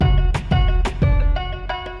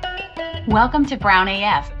Welcome to Brown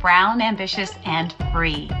AF, Brown, Ambitious, and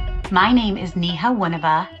Free. My name is Neha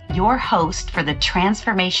Wunava, your host for the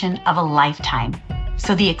transformation of a lifetime.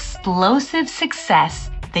 So the explosive success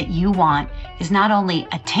that you want is not only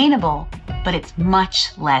attainable, but it's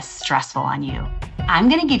much less stressful on you. I'm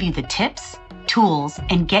going to give you the tips, tools,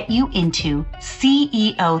 and get you into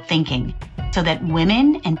CEO thinking so that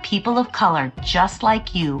women and people of color just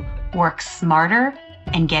like you work smarter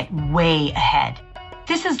and get way ahead.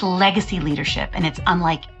 This is legacy leadership, and it's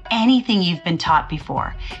unlike anything you've been taught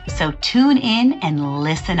before. So tune in and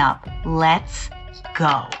listen up. Let's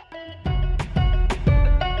go.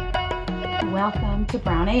 Welcome to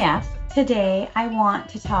Brown AF. Today, I want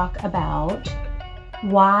to talk about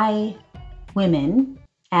why women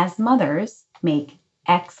as mothers make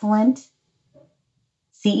excellent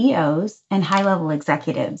CEOs and high-level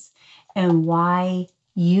executives, and why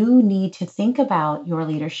you need to think about your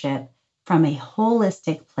leadership from a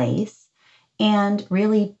holistic place and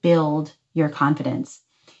really build your confidence.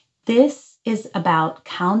 This is about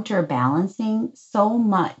counterbalancing so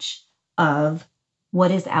much of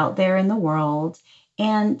what is out there in the world,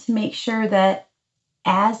 and to make sure that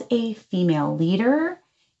as a female leader,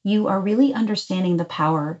 you are really understanding the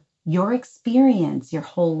power your experience, your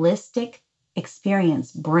holistic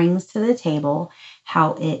experience brings to the table,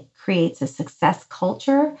 how it creates a success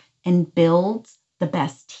culture and builds the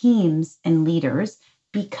best teams and leaders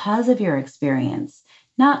because of your experience,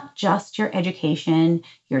 not just your education,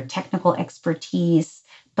 your technical expertise,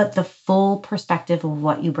 but the full perspective of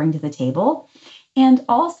what you bring to the table. And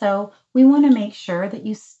also, we want to make sure that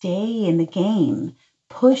you stay in the game,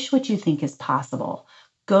 push what you think is possible,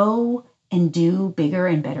 go and do bigger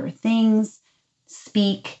and better things,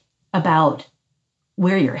 speak about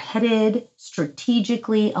where you're headed,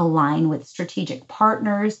 strategically align with strategic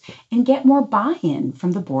partners, and get more buy-in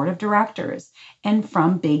from the board of directors and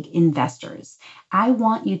from big investors. I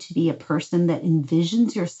want you to be a person that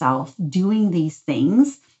envisions yourself doing these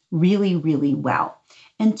things really, really well.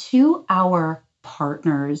 And to our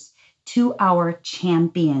partners, to our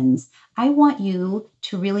champions, I want you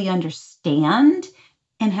to really understand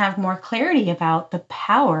and have more clarity about the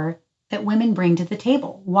power that women bring to the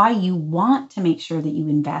table, why you want to make sure that you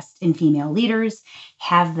invest in female leaders,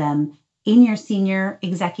 have them in your senior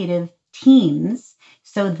executive teams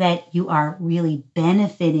so that you are really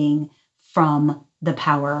benefiting from the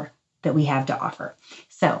power that we have to offer.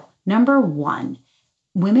 So, number one,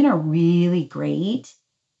 women are really great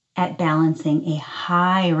at balancing a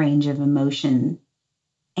high range of emotion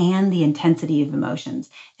and the intensity of emotions,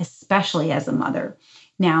 especially as a mother.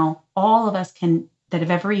 Now, all of us that have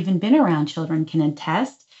ever even been around children can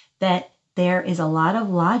attest that there is a lot of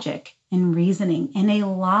logic and reasoning and a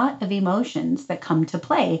lot of emotions that come to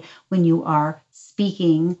play when you are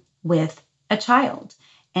speaking with a child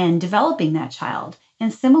and developing that child.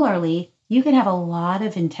 And similarly, you can have a lot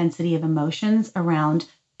of intensity of emotions around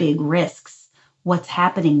big risks, what's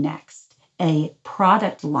happening next, a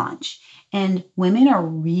product launch. And women are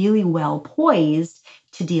really well poised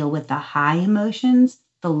to deal with the high emotions,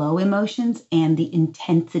 the low emotions, and the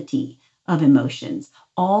intensity of emotions,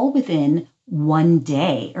 all within one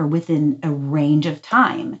day or within a range of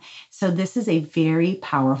time. So this is a very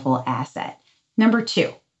powerful asset. Number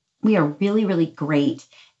two, we are really, really great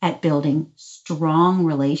at building strong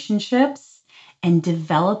relationships and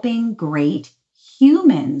developing great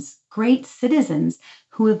humans, great citizens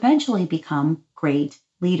who eventually become great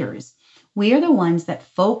leaders. We are the ones that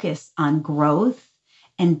focus on growth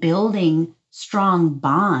and building strong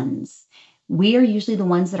bonds. We are usually the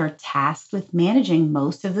ones that are tasked with managing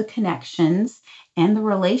most of the connections and the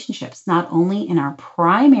relationships, not only in our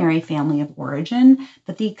primary family of origin,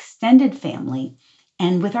 but the extended family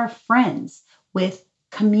and with our friends, with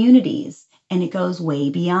communities, and it goes way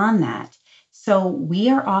beyond that. So we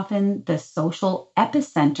are often the social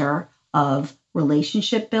epicenter of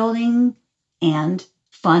relationship building and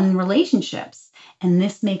fun relationships. And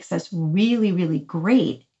this makes us really, really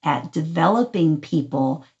great at developing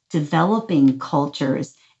people, developing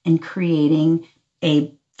cultures, and creating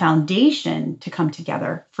a foundation to come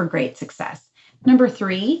together for great success. Number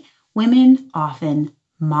three, women often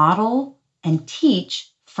model and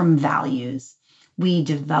teach from values. We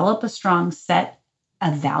develop a strong set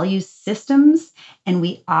of value systems, and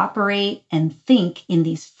we operate and think in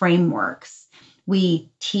these frameworks. We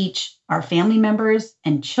teach our family members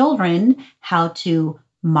and children how to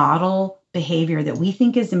model behavior that we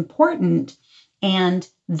think is important, and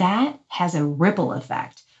that has a ripple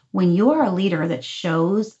effect. When you are a leader that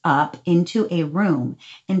shows up into a room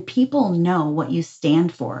and people know what you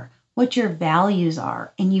stand for, what your values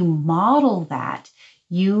are, and you model that,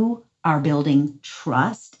 you are building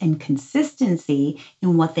trust and consistency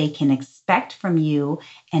in what they can expect from you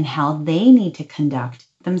and how they need to conduct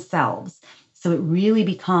themselves. So it really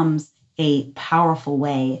becomes a powerful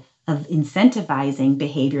way of incentivizing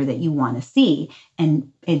behavior that you want to see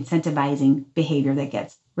and incentivizing behavior that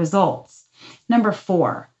gets results. Number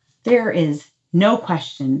 4, there is no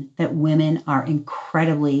question that women are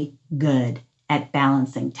incredibly good at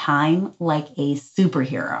balancing time like a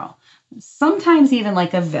superhero, sometimes even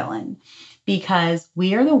like a villain, because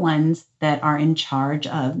we are the ones that are in charge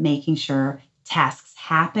of making sure tasks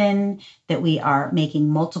happen, that we are making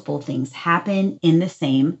multiple things happen in the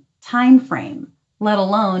same time frame, let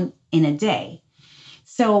alone in a day.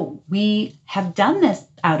 So we have done this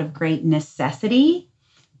out of great necessity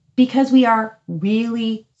because we are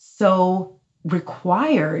really so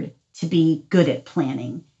required to be good at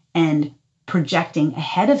planning and projecting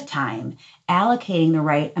ahead of time, allocating the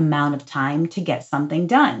right amount of time to get something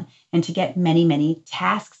done and to get many, many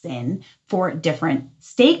tasks in for different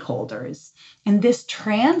stakeholders. And this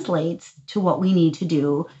translates to what we need to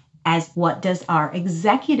do as what does our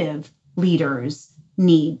executive leaders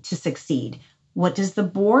need to succeed? What does the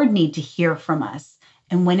board need to hear from us?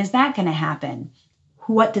 And when is that going to happen?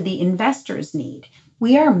 What do the investors need?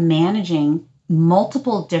 We are managing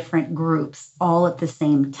multiple different groups all at the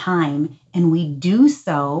same time, and we do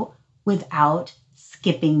so without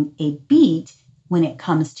skipping a beat when it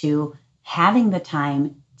comes to having the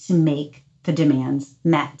time to make the demands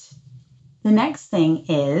met. The next thing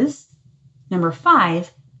is, number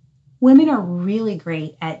 5, women are really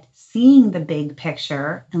great at seeing the big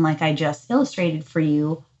picture, and like I just illustrated for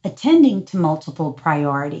you, attending to multiple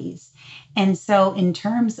priorities. And so in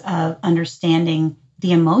terms of understanding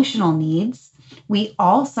the emotional needs, we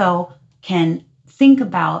also can think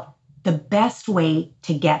about the best way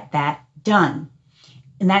to get that done.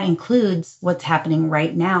 And that includes what's happening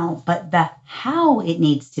right now, but the how it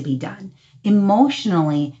needs to be done.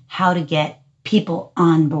 Emotionally, how to get people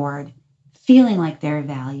on board, feeling like they're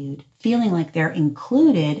valued, feeling like they're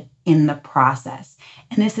included in the process.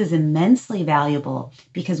 And this is immensely valuable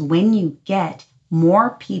because when you get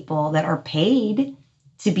more people that are paid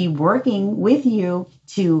to be working with you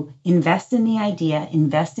to invest in the idea,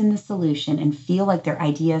 invest in the solution, and feel like their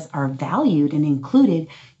ideas are valued and included,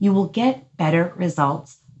 you will get better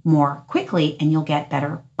results more quickly and you'll get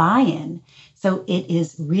better buy-in. So it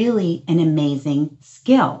is really an amazing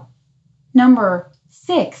skill. Number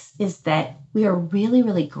 6 is that we are really,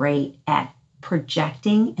 really great at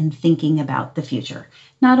projecting and thinking about the future.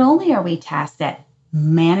 Not only are we tasked at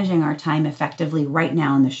managing our time effectively right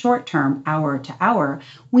now in the short term, hour to hour,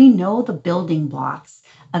 we know the building blocks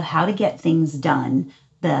of how to get things done,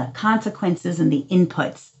 the consequences and the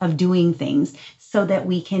inputs of doing things so that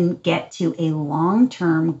we can get to a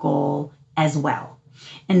long-term goal as well.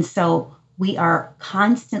 And so we are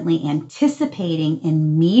constantly anticipating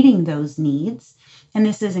and meeting those needs. And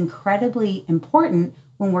this is incredibly important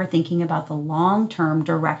when we're thinking about the long-term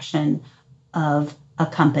direction of a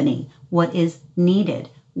company. What is needed?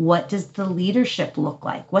 What does the leadership look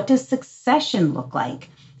like? What does succession look like?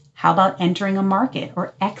 How about entering a market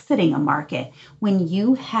or exiting a market? When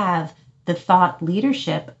you have the thought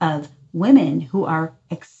leadership of women who are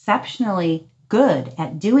exceptionally good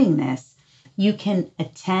at doing this, you can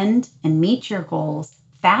attend and meet your goals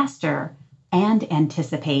faster and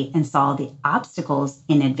anticipate and solve the obstacles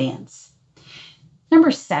in advance.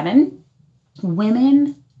 Number 7,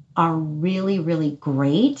 women are really, really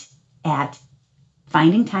great at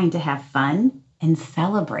finding time to have fun and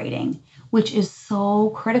celebrating, which is so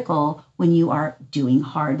critical when you are doing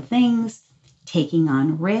hard things, taking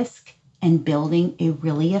on risk, and building a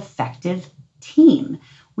really effective team.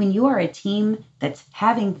 When you are a team that's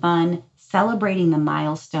having fun, celebrating the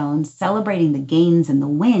milestones, celebrating the gains and the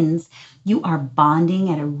wins, you are bonding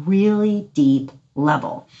at a really deep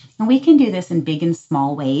level. And we can do this in big and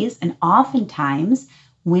small ways. And oftentimes,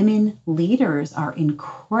 women leaders are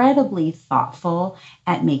incredibly thoughtful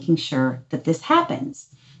at making sure that this happens.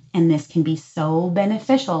 And this can be so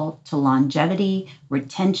beneficial to longevity,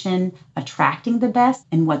 retention, attracting the best,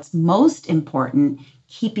 and what's most important,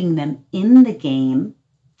 keeping them in the game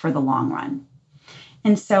for the long run.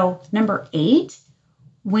 And so, number 8,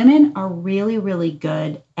 women are really, really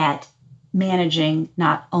good at managing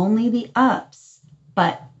not only the ups,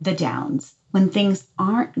 but the downs when things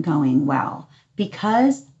aren't going well.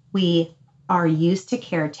 Because we are used to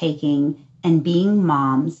caretaking and being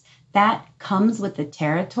moms, that comes with the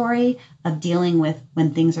territory of dealing with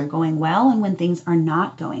when things are going well and when things are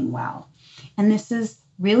not going well. And this is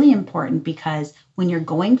really important because when you're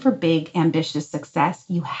going for big, ambitious success,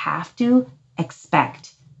 you have to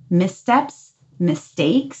expect missteps,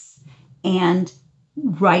 mistakes, and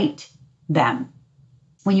write them.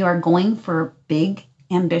 When you are going for big,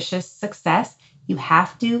 ambitious success, you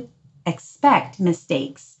have to expect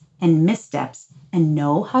mistakes and missteps and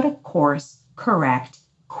know how to course correct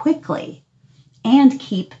quickly and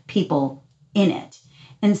keep people in it.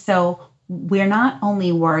 And so we're not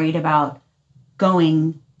only worried about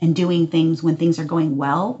going and doing things when things are going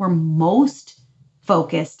well, we're most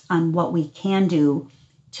focused on what we can do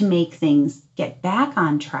to make things get back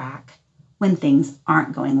on track when things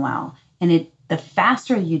aren't going well. And the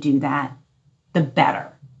faster you do that, the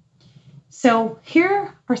better. So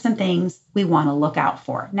here are some things we want to look out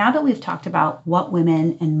for. Now that we've talked about what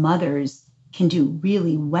women and mothers can do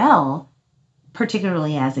really well,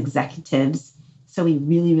 particularly as executives, so we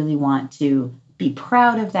really, really want to be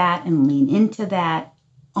proud of that and lean into that,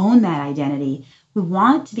 own that identity. We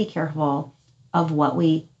want to be careful of what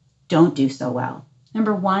we don't do so well.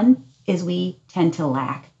 Number one is we tend to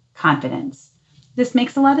lack confidence. This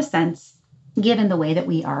makes a lot of sense given the way that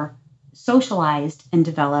we are socialized and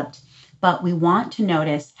developed, but we want to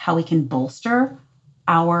notice how we can bolster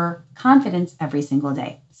our confidence every single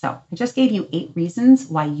day. So I just gave you 8 reasons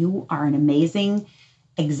why you are an amazing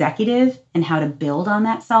executive and how to build on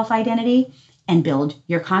that self-identity and build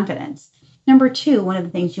your confidence. Number 2, one of the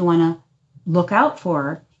things you want to look out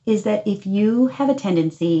for is that if you have a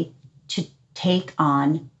tendency to take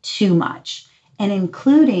on too much, and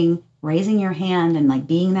including raising your hand and like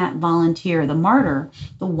being that volunteer, the martyr,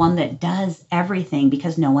 the one that does everything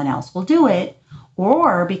because no one else will do it,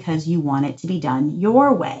 or because you want it to be done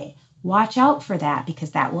your way. Watch out for that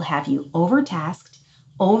because that will have you overtasked,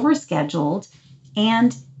 overscheduled,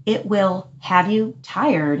 and it will have you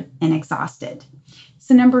tired and exhausted.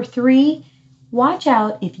 So number 3, watch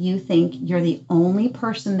out if you think you're the only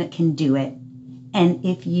person that can do it and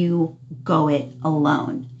if you go it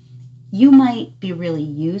alone. You might be really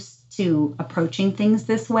used to approaching things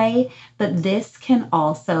this way, but this can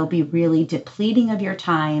also be really depleting of your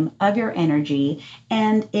time, of your energy,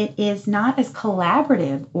 and it is not as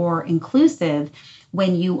collaborative or inclusive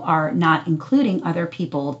when you are not including other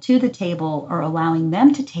people to the table or allowing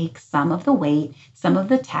them to take some of the weight, some of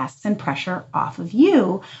the tasks and pressure off of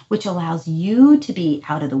you, which allows you to be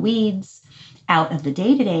out of the weeds, out of the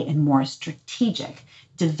day-to-day, and more strategic,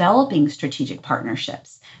 developing strategic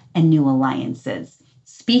partnerships and new alliances,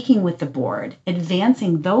 speaking with the board,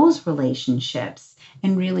 advancing those relationships,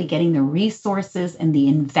 and really getting the resources and the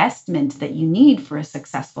investment that you need for a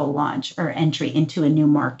successful launch or entry into a new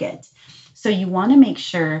market. So you want to make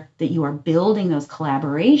sure that you are building those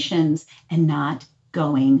collaborations and not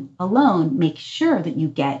going alone. Make sure that you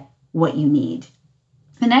get what you need.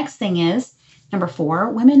 The next thing is, number 4,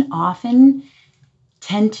 women often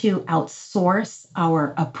tend to outsource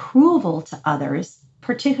our approval to others,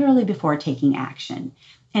 particularly before taking action.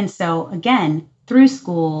 And so again, through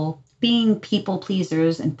school, being people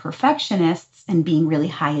pleasers and perfectionists and being really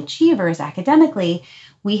high achievers academically,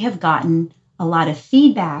 we have gotten a lot of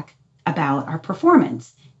feedback about our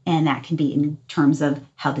performance. And that can be in terms of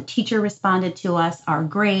how the teacher responded to us, our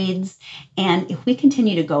grades. And if we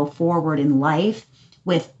continue to go forward in life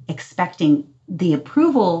with expecting the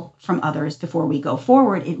approval from others before we go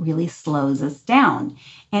forward, it really slows us down.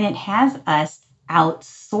 And it has us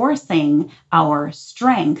outsourcing our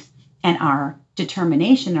strength and our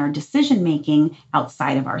determination, our decision-making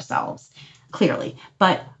outside of ourselves, clearly.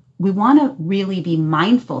 But we want to really be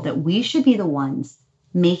mindful that we should be the ones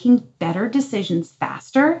making better decisions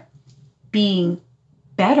faster, being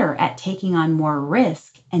better at taking on more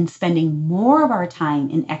risk, and spending more of our time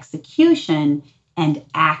in execution and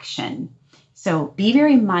action. So be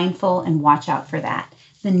very mindful and watch out for that.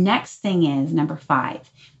 The next thing is number 5.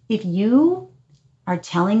 If you are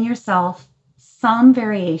telling yourself some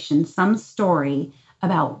variation, some story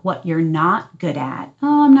about what you're not good at.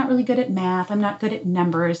 Oh, I'm not really good at math. I'm not good at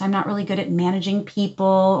numbers. I'm not really good at managing people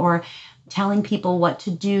or telling people what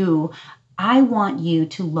to do. I want you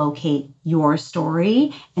to locate your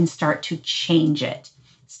story and start to change it.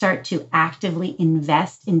 Start to actively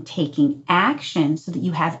invest in taking action so that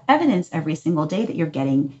you have evidence every single day that you're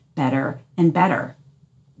getting better and better.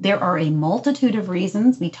 There are a multitude of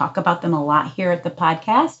reasons, we talk about them a lot here at the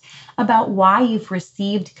podcast, about why you've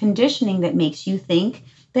received conditioning that makes you think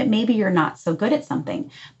that maybe you're not so good at something.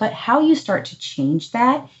 But how you start to change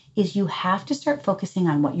that is you have to start focusing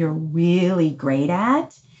on what you're really great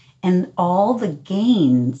at and all the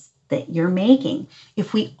gains that you're making.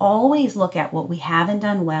 If we always look at what we haven't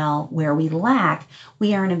done well, where we lack,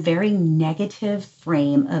 we are in a very negative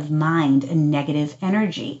frame of mind and negative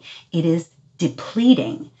energy. It is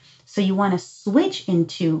depleting. So you want to switch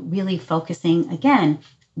into really focusing, again,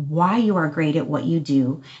 why you are great at what you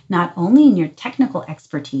do, not only in your technical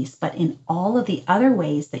expertise, but in all of the other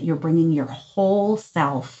ways that you're bringing your whole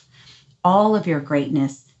self, all of your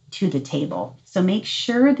greatness to the table. So make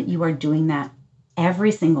sure that you are doing that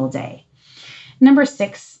every single day. Number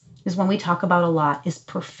 6 is one we talk about a lot is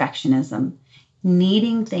perfectionism.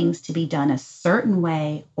 Needing things to be done a certain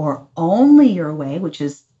way or only your way, which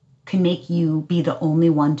can make you be the only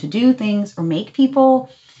one to do things or make people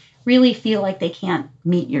really feel like they can't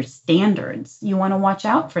meet your standards. You want to watch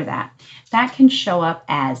out for that. That can show up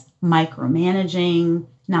as micromanaging,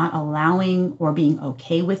 not allowing or being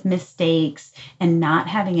okay with mistakes, and not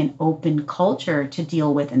having an open culture to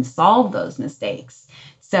deal with and solve those mistakes.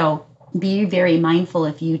 So be very mindful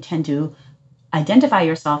if you tend to identify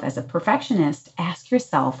yourself as a perfectionist, ask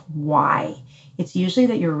yourself why. It's usually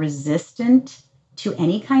that you're resistant to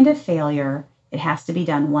any kind of failure. It has to be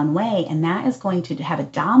done one way, and that is going to have a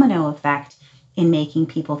domino effect in making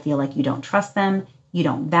people feel like you don't trust them, you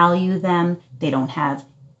don't value them, they don't have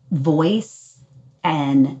voice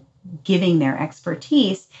and giving their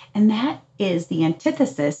expertise. And that is the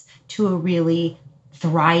antithesis to a really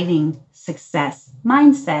thriving success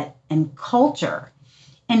mindset and culture.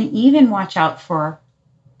 And even watch out for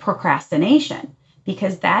procrastination,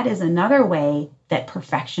 because that is another way that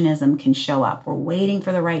perfectionism can show up. We're waiting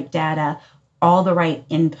for the right data, all the right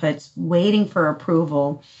inputs, waiting for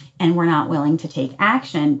approval, and we're not willing to take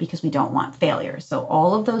action because we don't want failure. So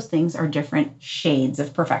all of those things are different shades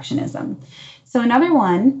of perfectionism. So another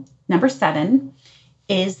one, number 7,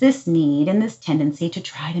 is this need and this tendency to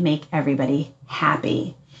try to make everybody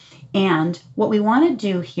happy. And what we want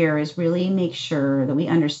to do here is really make sure that we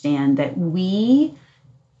understand that we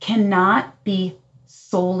cannot be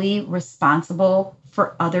solely responsible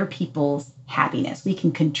for other people's happiness. We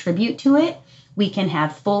can contribute to it. We can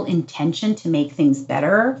have full intention to make things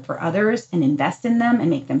better for others and invest in them and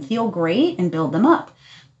make them feel great and build them up.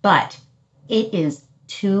 But it is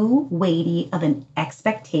too weighty of an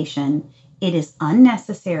expectation. It is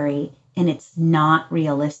unnecessary and it's not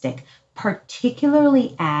realistic,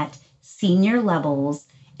 particularly at senior levels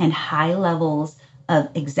and high levels of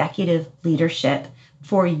executive leadership,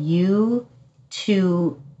 for you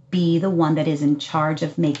to be the one that is in charge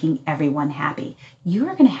of making everyone happy. You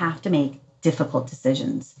are going to have to make difficult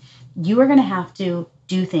decisions. You are going to have to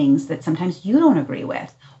do things that sometimes you don't agree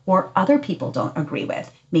with or other people don't agree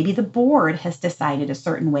with. Maybe the board has decided a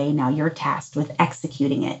certain way. Now you're tasked with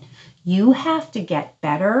executing it. You have to get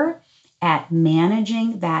better at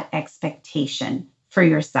managing that expectation for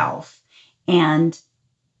yourself and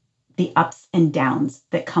the ups and downs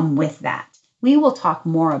that come with that. We will talk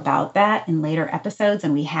more about that in later episodes,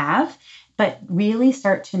 and we have, but really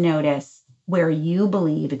start to notice where you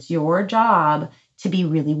believe it's your job to be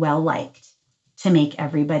really well liked, to make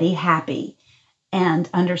everybody happy, and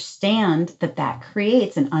understand that that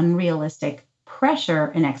creates an unrealistic pressure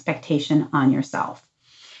and expectation on yourself.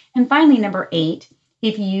 And finally, number 8,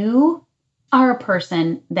 if you are a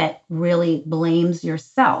person that really blames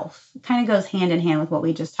yourself, it kind of goes hand in hand with what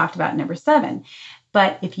we just talked about in number 7.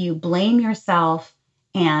 But if you blame yourself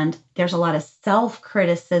and there's a lot of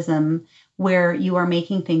self-criticism where you are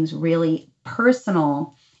making things really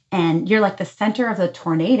personal and you're like the center of the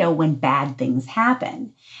tornado when bad things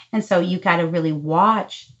happen. And so you got to really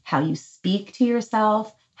watch how you speak to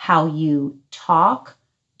yourself, how you talk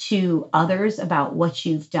to others about what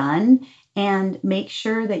you've done, and make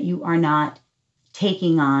sure that you are not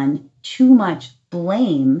taking on too much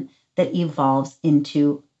blame that evolves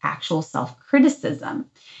into actual self-criticism.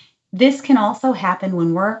 This can also happen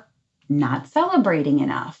when we're not celebrating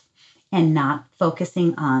enough and not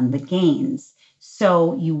focusing on the gains.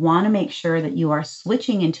 So you want to make sure that you are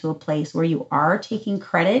switching into a place where you are taking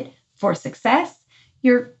credit for success.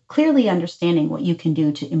 You're clearly understanding what you can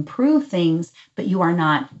do to improve things, but you are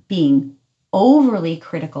not being overly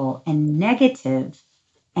critical and negative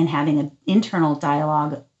and having an internal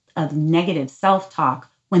dialogue of negative self-talk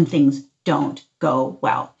when things don't go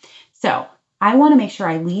well. So I want to make sure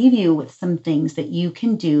I leave you with some things that you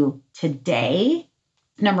can do today.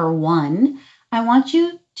 Number 1, I want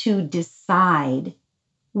you to decide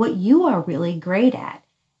what you are really great at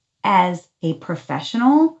as a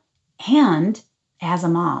professional and as a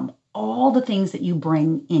mom, all the things that you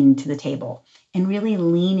bring into the table, and really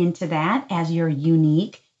lean into that as your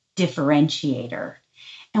unique differentiator.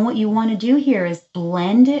 And what you want to do here is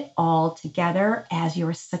blend it all together as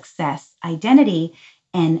your success identity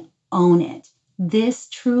and own it. This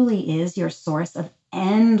truly is your source of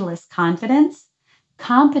endless confidence,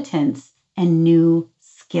 competence, and new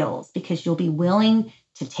skills, because you'll be willing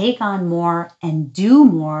to take on more and do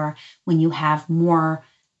more when you have more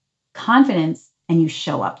confidence and you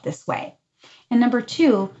show up this way. And number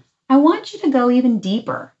 2, I want you to go even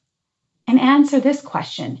deeper and answer this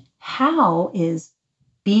question. How is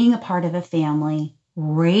being a part of a family,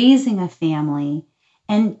 raising a family,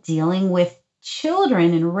 and dealing with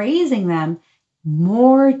children and raising them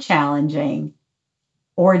more challenging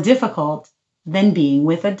or difficult than being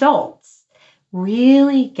with adults?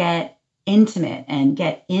 Really get intimate and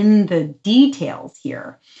get in the details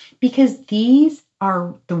here, because these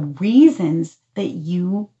are the reasons that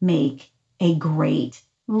you make a great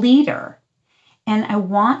leader. And I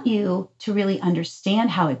want you to really understand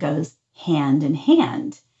how it goes hand in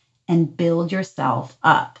hand and build yourself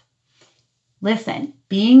up. Listen,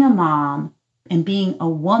 being a mom and being a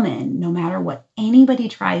woman, no matter what anybody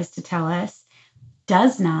tries to tell us,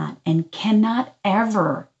 does not and cannot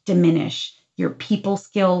ever diminish your people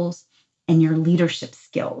skills and your leadership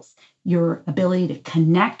skills, your ability to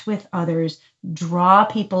connect with others, draw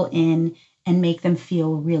people in, and make them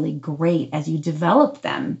feel really great as you develop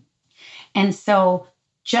them. And so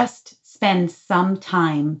just spend some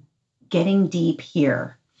time getting deep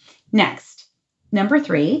here. Next, number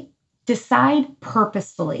 3, decide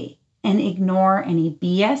purposefully and ignore any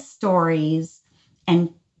BS stories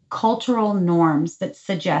and cultural norms that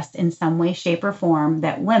suggest in some way, shape, or form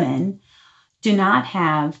that women do not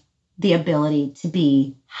have the ability to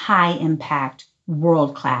be high impact,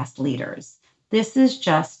 world-class leaders. This is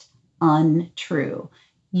just untrue.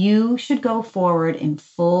 You should go forward in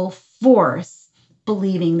full force,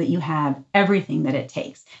 believing that you have everything that it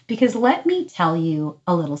takes. Because let me tell you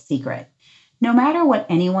a little secret. No matter what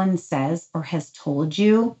anyone says or has told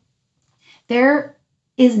you, there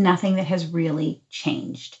is nothing that has really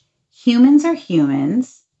changed. Humans are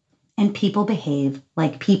humans, and people behave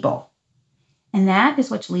like people. And that is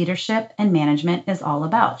what leadership and management is all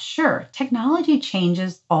about. Sure, technology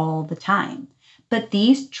changes all the time, but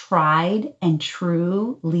these tried and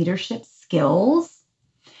true leadership skills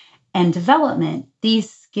and development, these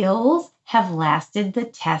skills have lasted the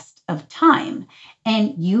test of time,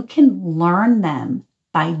 and you can learn them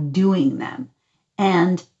by doing them,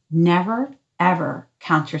 and never, ever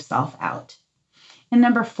count yourself out. And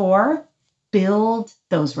number 4, build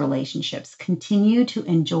those relationships. Continue to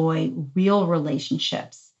enjoy real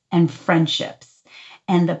relationships and friendships,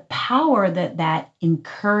 and the power that that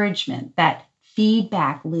encouragement, that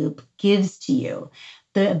feedback loop gives to you,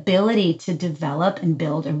 the ability to develop and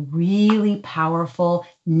build a really powerful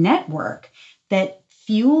network that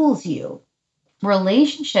fuels you.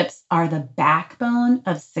 Relationships are the backbone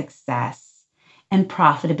of success and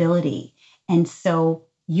profitability. And so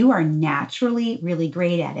you are naturally really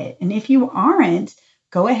great at it. And if you aren't,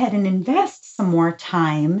 go ahead and invest some more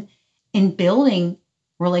time in building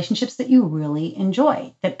relationships that you really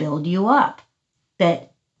enjoy, that build you up,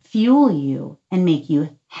 that fuel you and make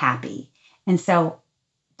you happy. And so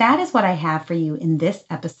that is what I have for you in this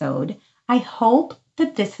episode. I hope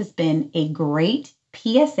that this has been a great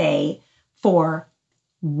PSA for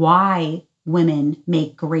why women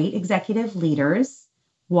make great executive leaders,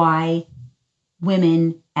 why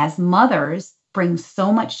women as mothers bring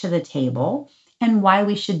so much to the table, and why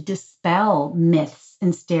we should dispel myths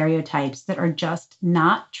and stereotypes that are just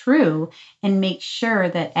not true, and make sure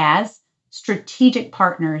that as strategic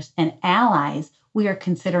partners and allies, we are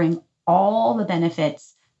considering all the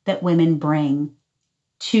benefits that women bring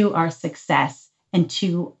to our success and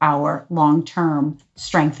to our long-term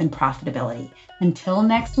strength and profitability. Until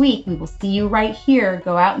next week, we will see you right here.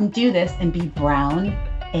 Go out and do this and be Brown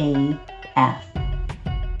AF.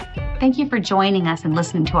 Thank you for joining us and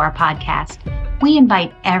listening to our podcast. We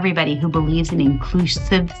invite everybody who believes in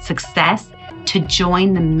inclusive success to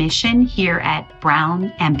join the mission here at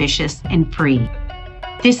Brown, Ambitious, and Free.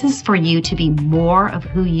 This is for you to be more of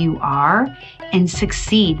who you are and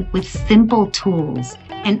succeed with simple tools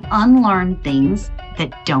and unlearn things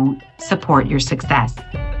that don't support your success.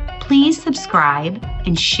 Please subscribe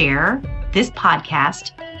and share this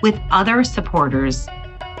podcast with other supporters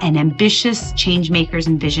and ambitious change makers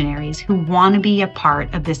and visionaries who want to be a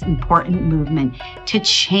part of this important movement to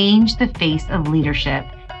change the face of leadership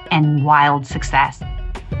and wild success.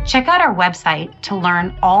 Check out our website to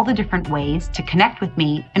learn all the different ways to connect with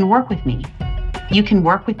me and work with me. You can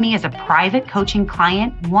work with me as a private coaching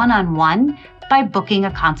client one-on-one by booking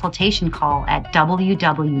a consultation call at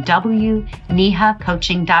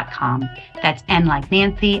www.nehacoaching.com. That's N like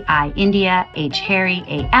Nancy, I India, H Harry,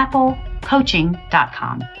 A Apple,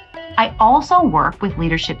 coaching.com. I also work with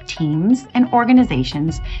leadership teams and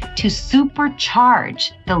organizations to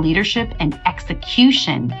supercharge the leadership and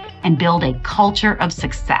execution and build a culture of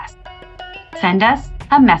success. Send us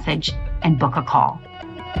a message and book a call.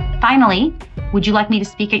 Finally, would you like me to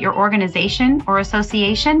speak at your organization or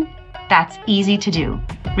association? That's easy to do.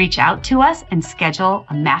 Reach out to us and schedule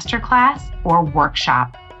a masterclass or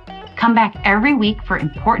workshop. Come back every week for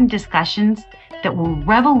important discussions that will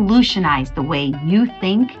revolutionize the way you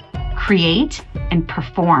think, create, and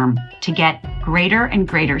perform to get greater and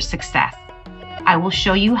greater success. I will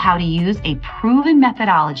show you how to use a proven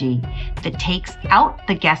methodology that takes out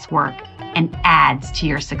the guesswork and adds to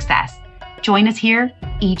your success. Join us here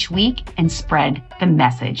each week and spread the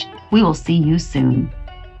message. We will see you soon.